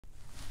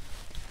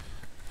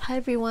Hi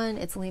everyone,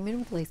 it's Lehman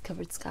with Lace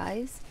Covered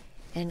Skies,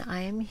 and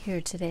I am here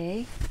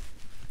today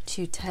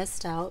to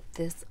test out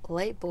this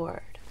light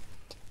board.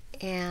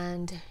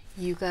 And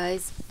you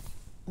guys,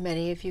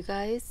 many of you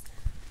guys,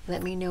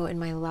 let me know in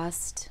my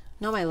last,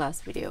 not my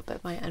last video,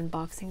 but my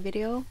unboxing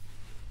video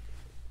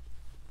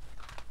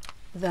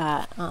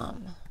that,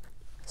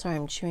 sorry,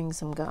 I'm chewing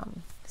some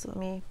gum, so let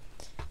me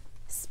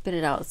spit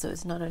it out so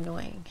it's not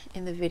annoying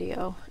in the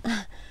video.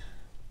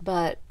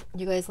 But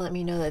you guys let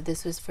me know that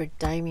this was for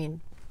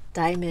diamond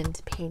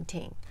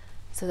painting,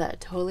 so that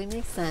totally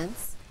makes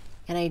sense.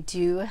 And I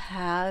do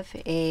have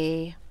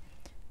a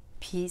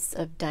piece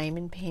of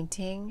diamond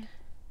painting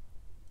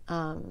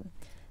that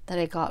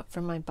I got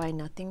from my Buy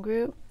Nothing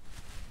group,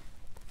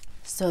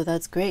 so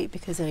that's great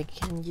because I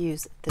can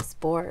use this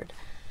board.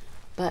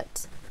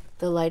 But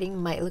the lighting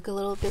might look a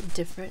little bit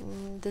different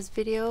in this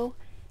video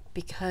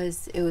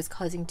because it was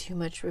causing too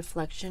much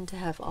reflection to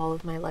have all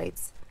of my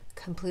lights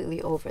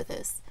completely over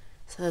this,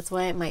 so that's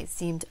why it might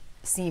seem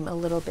a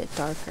little bit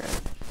darker.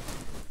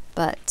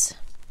 But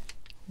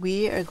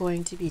we are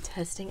going to be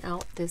testing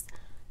out this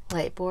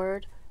light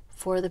board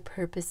for the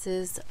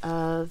purposes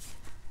of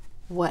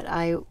what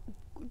I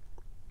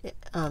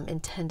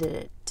intended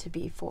it to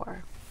be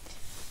for.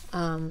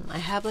 I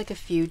have like a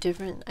few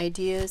different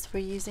ideas for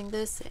using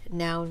this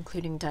now,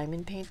 including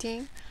diamond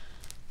painting,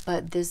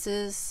 but this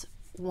is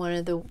one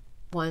of the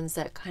ones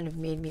that kind of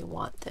made me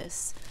want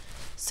this,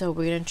 so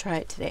we're gonna try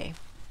it today.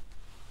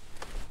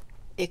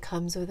 It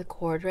comes with a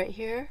cord right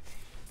here,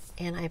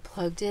 and I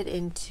plugged it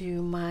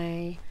into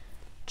my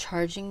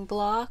charging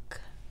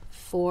block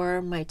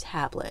for my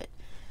tablet.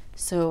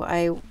 So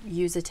I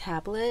use a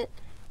tablet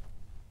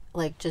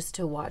like just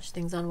to watch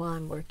things on while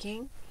I'm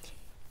working,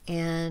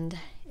 and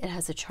it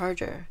has a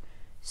charger.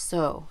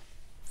 So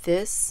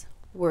this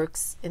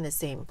works in the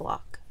same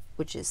block,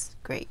 which is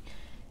great,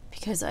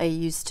 because I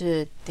used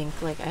to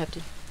think like I have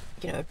to,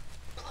 you know,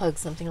 plug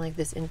something like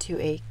this into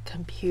a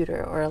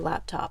computer or a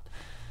laptop.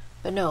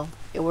 But no,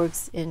 it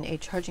works in a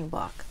charging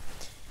block.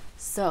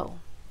 So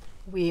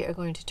we are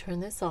going to turn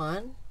this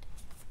on,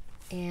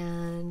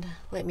 and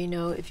let me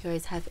know if you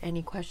guys have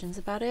any questions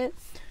about it.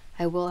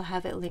 I will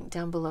have it linked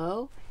down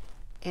below,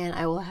 and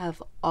I will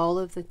have all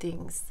of the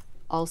things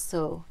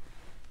also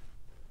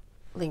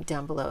linked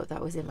down below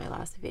that was in my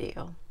last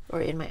video,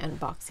 or in my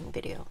unboxing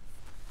video.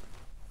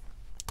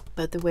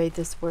 But the way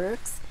this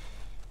works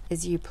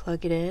is you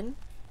plug it in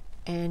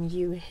and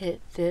you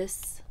hit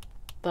this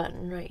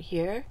button right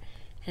here,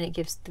 and it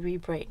gives 3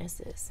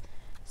 brightnesses.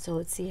 So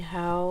let's see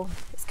how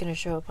it's going to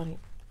show up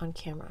on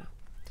camera.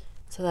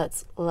 So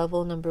that's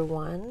level number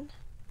 1,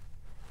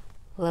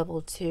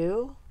 level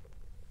 2,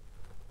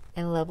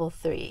 and level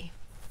 3.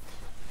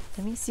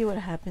 Let me see what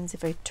happens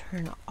if I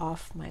turn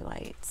off my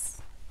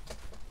lights.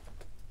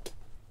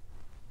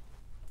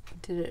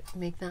 Did it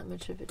make that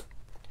much of it?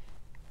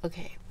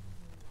 Okay,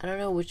 I don't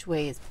know which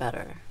way is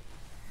better.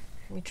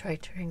 Let me try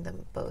turning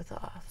them both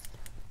off.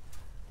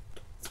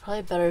 It's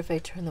probably better if I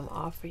turn them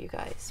off for you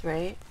guys,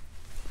 right?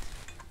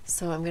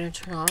 So I'm going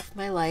to turn off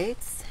my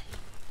lights,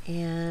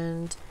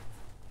 and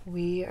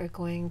we are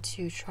going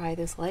to try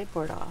this light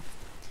board off.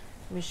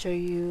 Let me show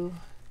you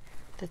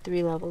the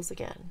 3 levels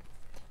again.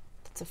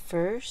 It's a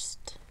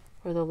first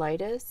for the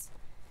lightest,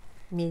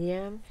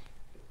 medium,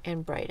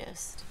 and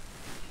brightest.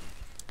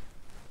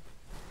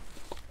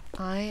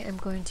 I am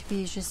going to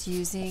be just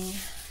using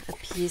a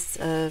piece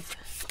of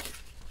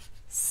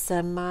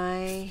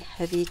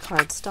semi-heavy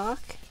cardstock.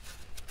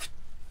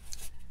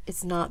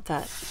 It's not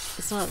that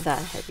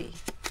heavy,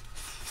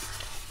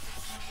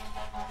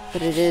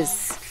 but it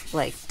is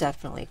like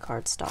definitely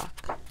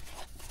cardstock.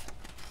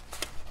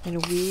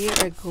 And we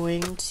are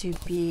going to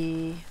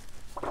be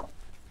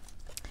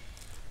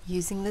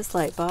using this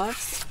light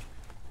box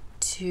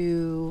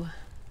to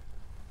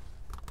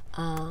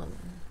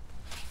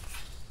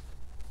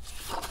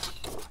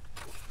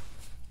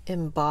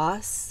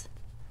emboss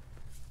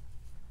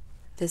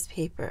this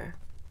paper.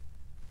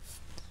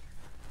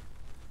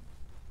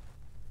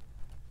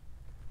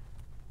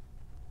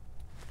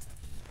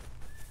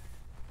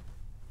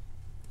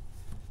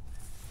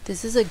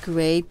 This is a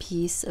gray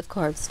piece of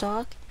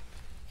cardstock,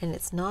 and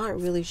it's not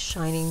really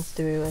shining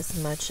through as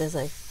much as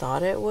I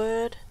thought it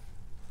would.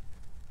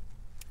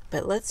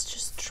 But let's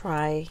just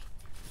try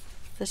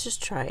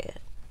it.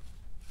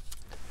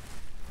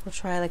 We'll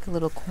try like a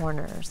little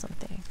corner or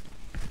something.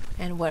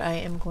 And what I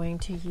am going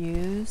to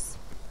use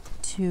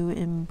to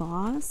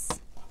emboss,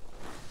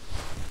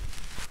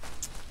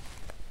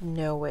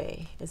 no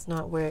way, it's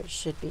not where it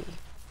should be.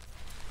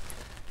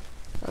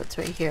 Oh, it's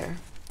right here.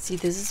 See,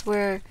 this is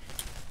where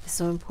it's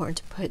so important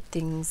to put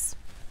things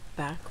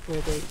back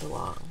where they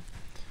belong.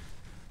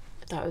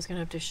 I thought I was gonna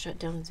have to shut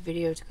down this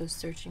video to go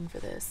searching for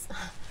this.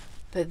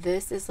 But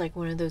this is like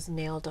one of those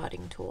nail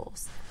dotting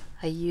tools.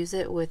 I use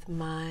it with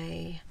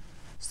my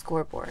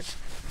scoreboard.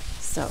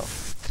 So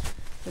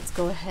let's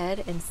go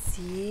ahead and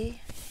see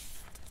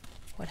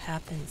what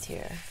happens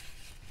here.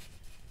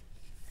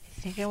 I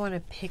think I want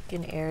to pick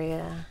an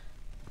area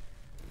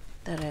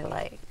that I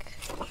like.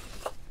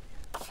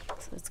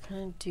 So let's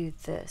kind of do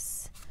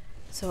this.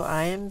 So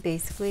I am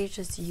basically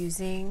just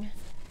using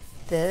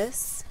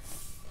this.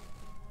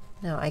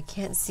 Now I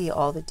can't see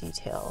all the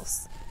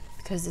details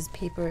because this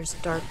paper is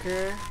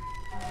darker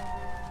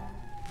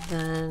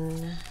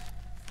than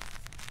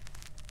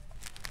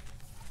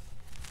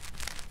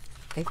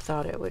I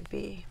thought it would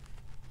be.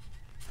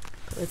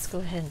 But let's go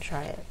ahead and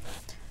try it.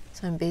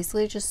 So I'm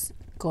basically just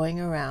going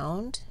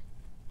around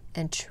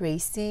and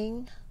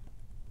tracing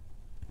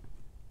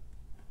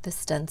the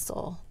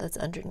stencil that's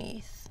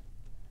underneath.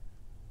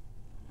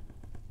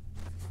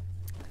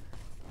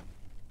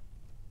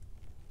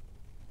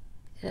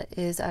 It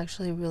is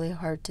actually really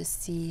hard to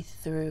see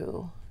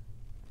through,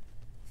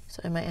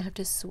 so I might have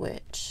to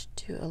switch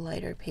to a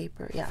lighter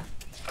paper. Yeah,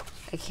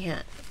 I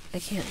can't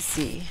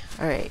see.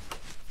 All right,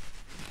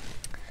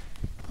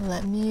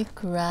 let me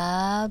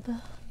grab,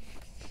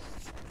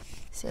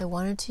 see, I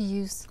wanted to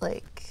use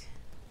like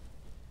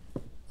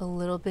a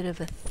little bit of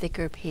a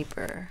thicker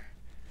paper.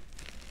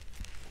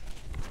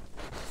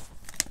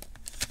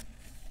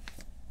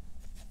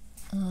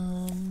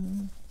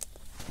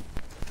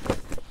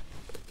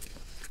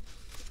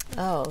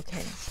 Oh,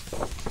 okay.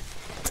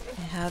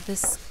 I have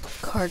this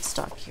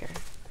cardstock here.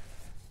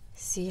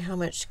 See how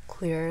much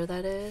clearer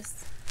that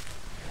is?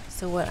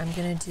 So what I'm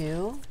gonna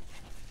do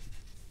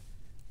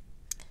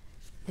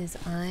is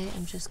I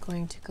am just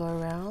going to go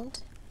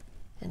around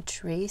and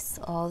trace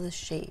all the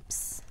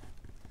shapes.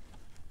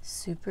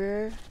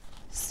 Super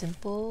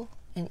simple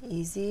and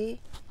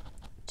easy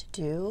to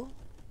do,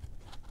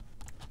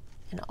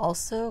 and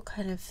also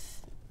kind of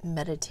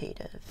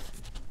meditative.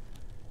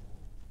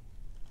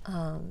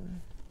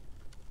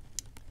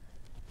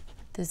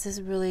 This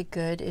is really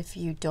good if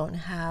you don't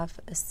have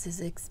a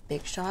Sizzix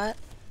Big Shot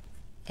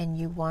and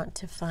you want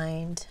to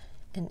find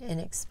an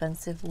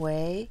inexpensive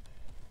way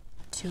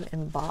to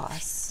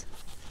emboss.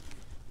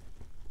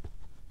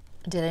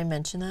 Did I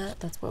mention that?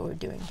 That's what we're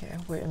doing here.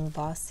 We're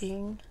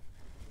embossing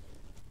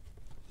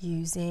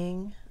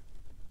using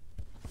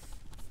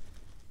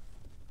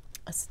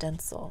a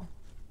stencil.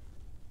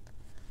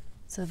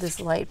 So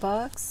this light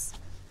box,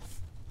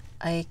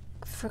 I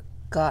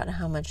forgot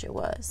how much it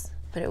was,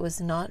 but it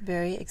was not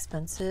very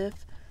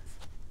expensive,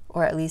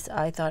 or at least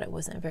I thought it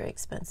wasn't very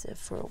expensive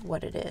for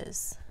what it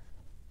is.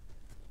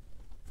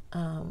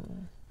 Now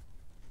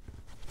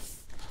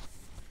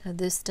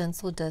this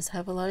stencil does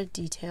have a lot of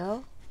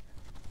detail,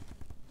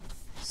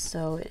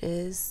 so it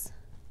is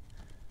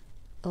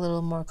a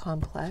little more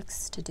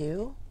complex to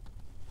do,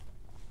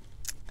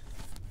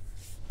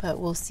 but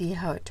we'll see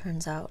how it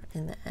turns out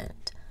in the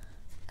end.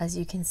 As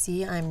you can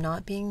see, I'm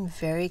not being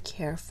very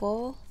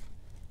careful.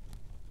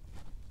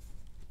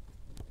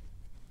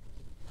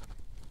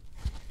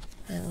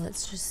 And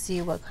let's just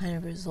see what kind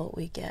of result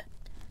we get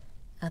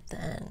at the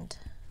end.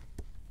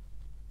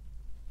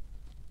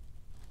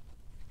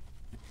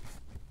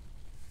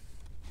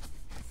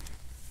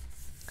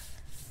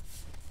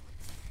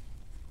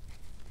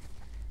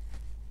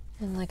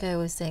 And like I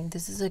was saying,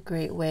 this is a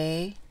great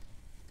way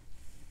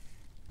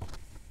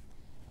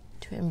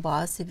to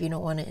emboss if you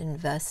don't want to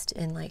invest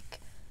in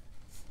like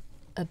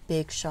a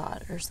big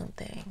shot or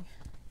something.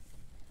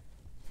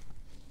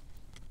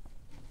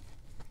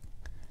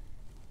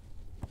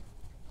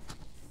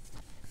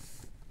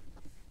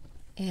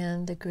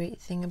 And the great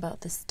thing about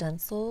the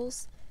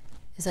stencils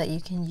is that you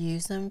can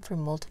use them for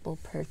multiple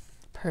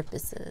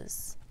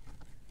purposes.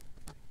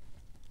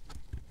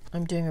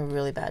 I'm doing a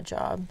really bad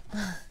job.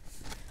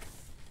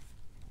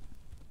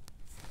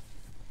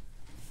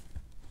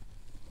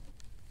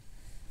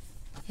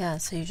 Yeah,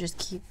 so you just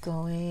keep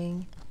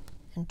going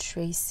and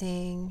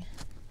tracing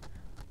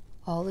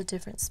all the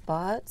different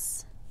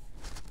spots,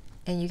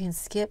 and you can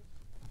skip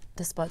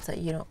the spots that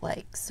you don't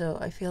like. So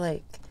I feel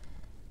like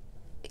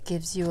it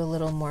gives you a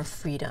little more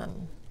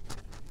freedom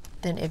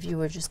than if you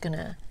were just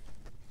gonna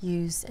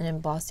use an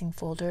embossing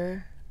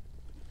folder.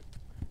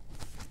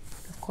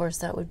 Of course,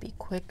 that would be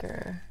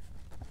quicker.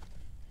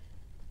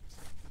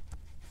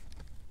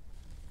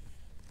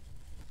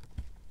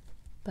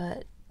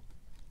 But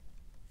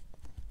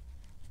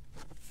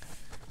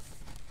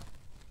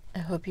I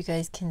hope you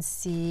guys can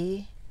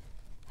see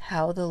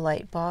how the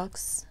light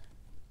box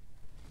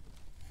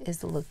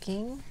is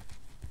looking,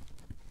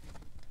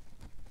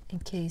 in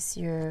case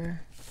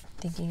you're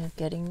thinking of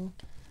getting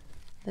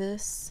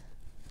this.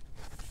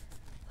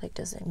 Like,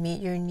 does it meet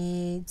your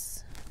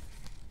needs?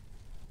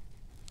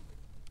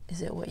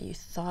 Is it what you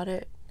thought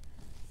it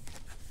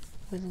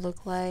would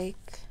look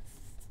like?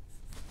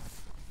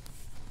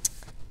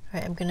 All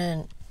right, I'm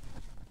gonna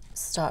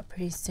stop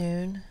pretty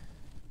soon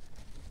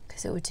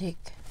because it would take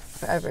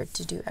forever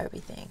to do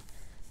everything.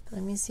 But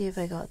let me see if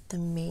I got the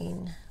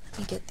main. Let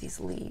me get these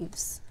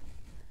leaves.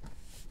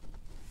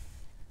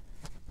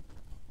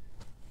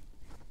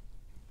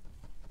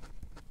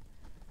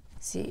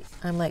 See,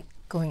 I'm like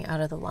going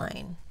out of the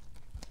line.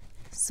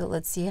 So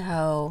let's see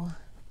how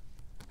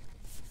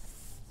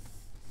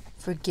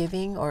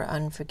forgiving or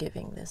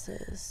unforgiving this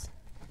is.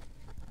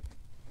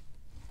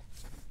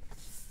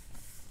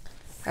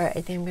 All right,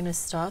 I think I'm gonna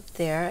stop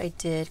there. I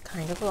did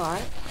kind of a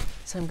lot.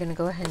 So I'm gonna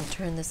go ahead and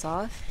turn this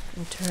off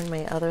and turn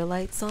my other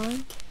lights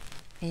on,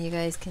 and you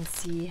guys can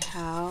see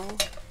how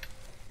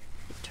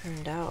it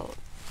turned out.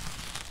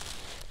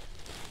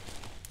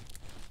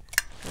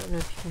 I don't know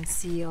if you can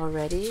see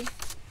already.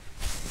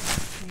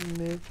 Let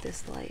me move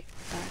this light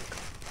back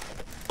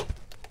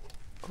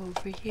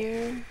over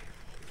here.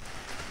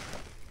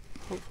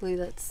 Hopefully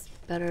that's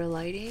better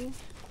lighting.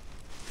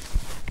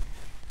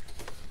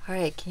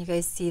 Alright, can you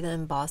guys see the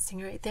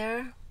embossing right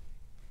there?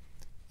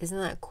 Isn't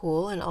that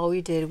cool? And all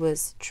we did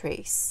was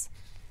trace.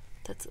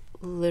 That's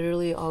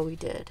literally all we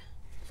did.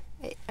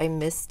 I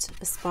missed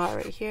a spot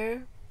right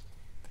here,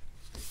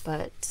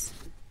 but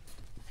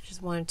I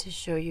just wanted to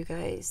show you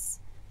guys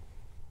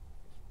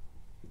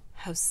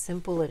how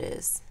simple it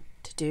is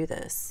to do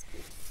this.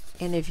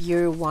 And if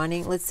you're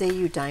wanting, let's say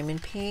you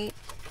diamond paint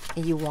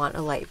and you want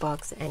a light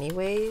box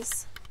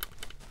anyways,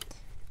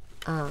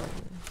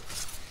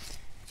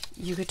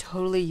 you could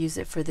totally use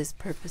it for this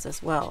purpose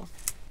as well.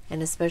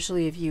 And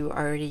especially if you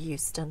already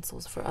use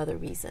stencils for other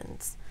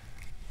reasons.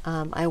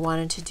 I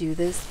wanted to do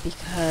this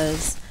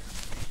because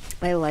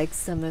I like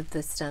some of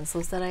the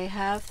stencils that I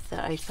have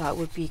that I thought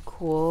would be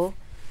cool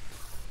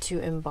to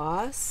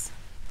emboss.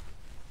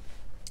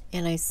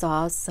 And I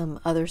saw some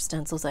other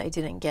stencils that I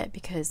didn't get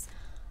because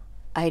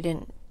I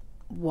didn't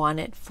want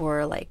it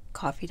for like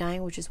coffee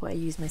dyeing, which is what I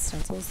use my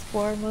stencils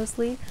for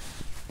mostly.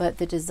 But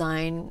the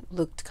design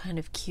looked kind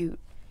of cute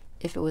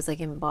if it was like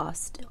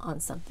embossed on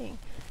something.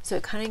 So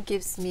it kind of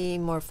gives me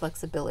more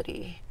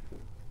flexibility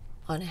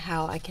on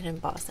how I can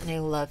emboss, and I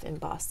love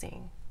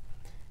embossing.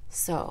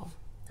 So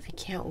I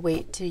can't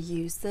wait to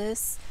use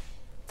this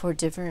for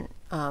different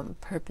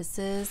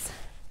purposes.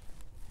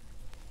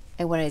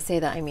 And when I say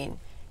that, I mean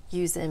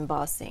use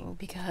embossing,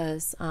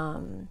 because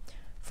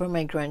for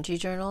my grungy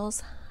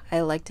journals,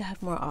 I like to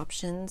have more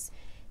options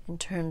in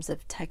terms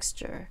of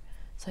texture.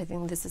 So I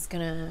think this is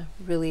gonna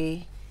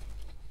really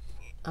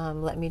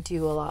let me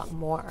do a lot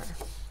more.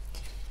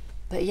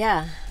 But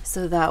yeah,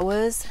 so that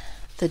was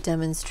the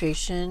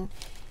demonstration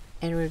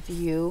and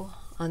review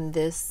on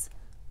this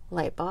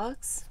light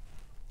box.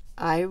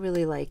 I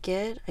really like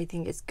it. I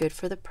think it's good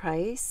for the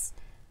price.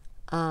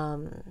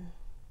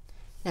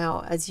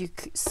 Now, as you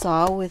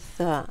saw with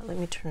let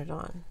me turn it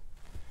on.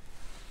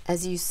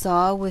 As you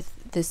saw with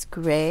this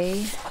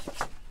gray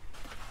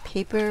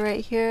paper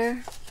right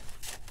here,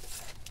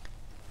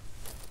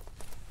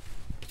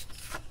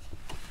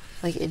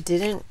 like it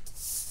doesn't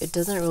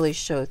really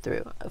show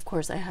through. Of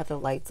course, I have the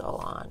lights all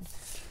on,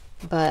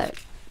 but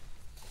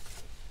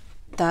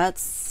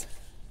that's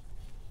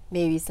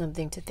maybe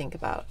something to think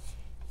about.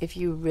 If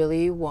you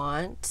really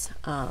want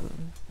a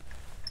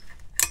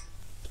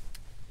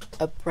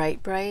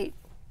bright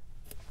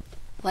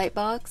light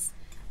box,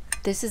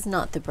 this is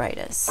not the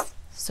brightest,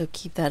 so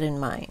keep that in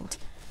mind.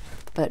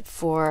 But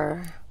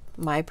for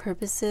my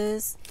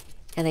purposes,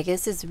 and I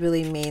guess it's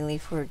really mainly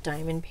for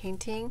diamond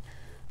painting,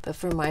 but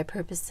for my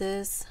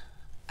purposes,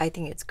 I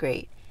think it's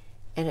great.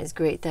 And it's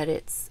great that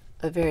it's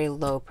a very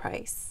low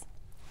price.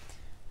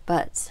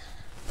 But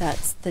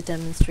that's the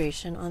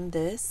demonstration on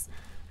this.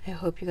 I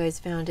hope you guys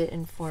found it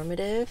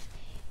informative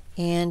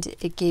and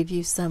it gave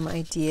you some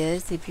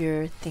ideas if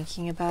you're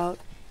thinking about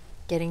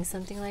getting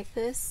something like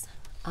this.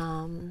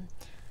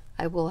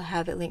 I will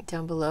have it linked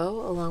down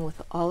below along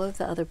with all of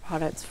the other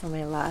products from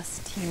my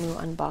last Temu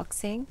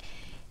unboxing.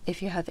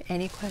 If you have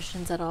any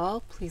questions at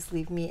all, please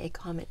leave me a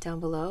comment down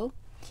below.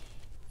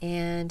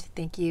 And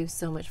thank you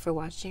so much for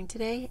watching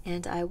today,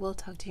 and I will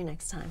talk to you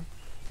next time.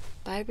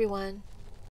 Bye everyone.